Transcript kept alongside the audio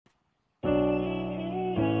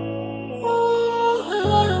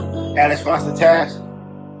Ellis Foster Task.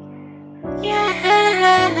 Yeah,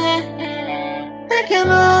 thinking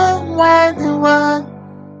of why the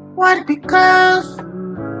what because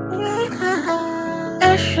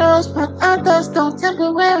it shows, but others don't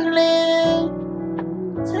temporarily.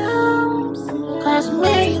 Cause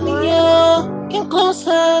me and you can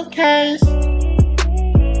closer case.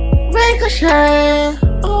 Ricochet,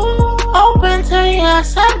 open to your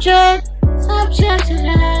subject.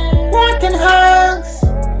 Wanting hugs,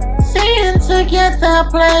 seeing together,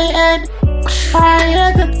 play and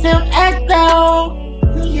fire the tip act out.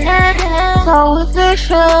 Yeah, so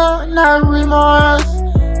official, no remorse.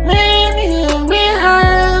 Me and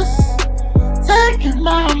rehearse, taking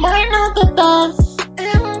my mind out the dust.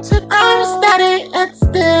 I'm steady and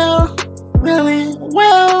still, really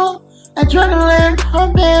well. Adrenaline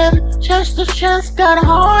pumping, chest to chest, got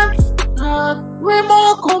hearts.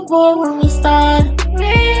 Remarkable when we start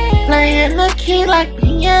playing the key like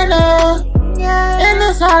piano. And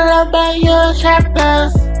it's all about your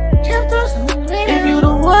chapters. If you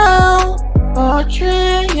the world,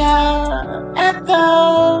 poetry, yeah,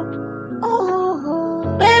 anthem.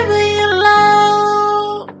 Oh, baby, you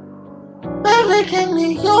love, baby, can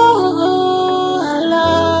you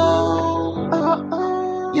alone?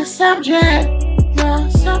 Your subject, your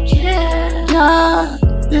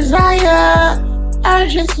desire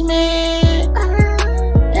urges me,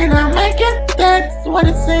 and I make it, that's what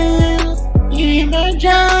it seems.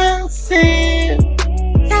 Emergency,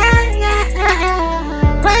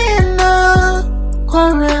 playing the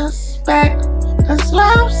chorus back, cause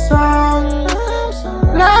love song,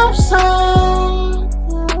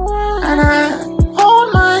 and I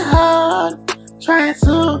hold my heart, trying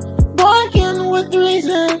to bargain with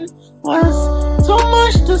reason. Was too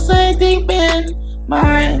much to say deep in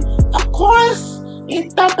mind. Of course,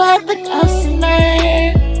 it's about the customer.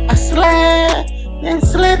 I slid, then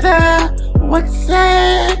slither. What's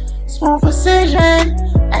said? Small precision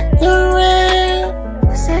at the real.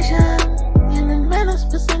 Precision in the minutes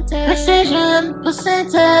percentage. Precision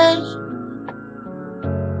percentage.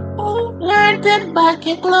 Oh, learned it back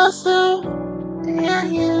in closer.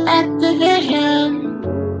 At the vision.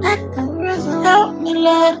 At the rhythm. Help me,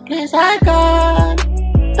 Lord, please, I got.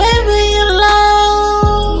 Baby, you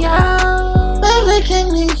love. Yeah. Baby,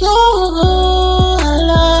 can you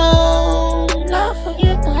alone? Love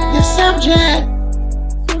forget that. Your subject.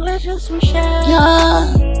 Religious we share.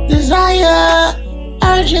 Your desire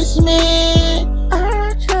urges me.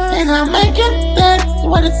 And I make it, that's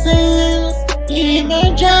what it seems.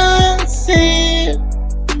 Emergency.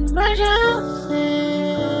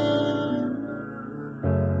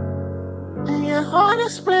 And your heart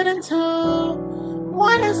is split in two.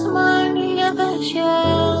 One is mine, the other is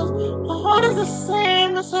yours. My heart is the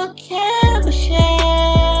same, it's okay to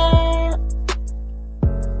share.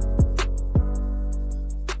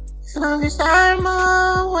 As long as I'm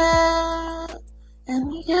aware.